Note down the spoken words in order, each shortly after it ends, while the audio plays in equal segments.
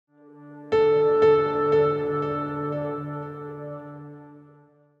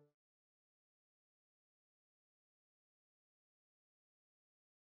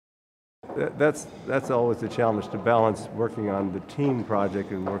that's always the challenge, to balance working on the team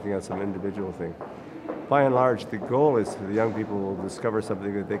project and working on some individual thing. By and large, the goal is for the young people will discover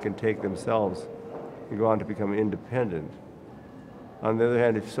something that they can take themselves and go on to become independent. On the other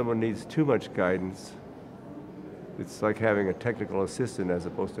hand, if someone needs too much guidance, it's like having a technical assistant as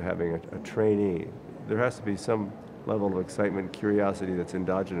opposed to having a trainee. There has to be some level of excitement, curiosity that's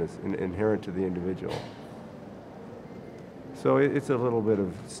endogenous, inherent to the individual. So it's a little bit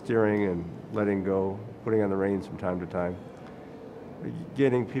of steering and letting go, putting on the reins from time to time.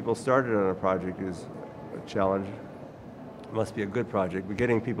 Getting people started on a project is a challenge. It must be a good project, but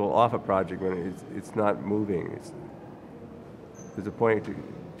getting people off a project when it's not moving, there's a point to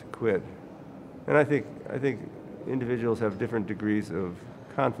quit. And I think individuals have different degrees of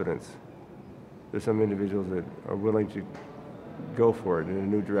confidence. There's some individuals that are willing to go for it in a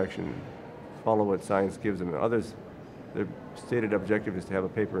new direction, follow what science gives them. Others, their stated objective is to have a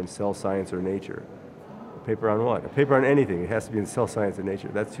paper in Cell Science or Nature. A paper on what? A paper on anything. It has to be in Cell Science or Nature.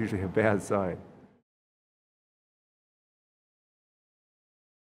 That's usually a bad sign.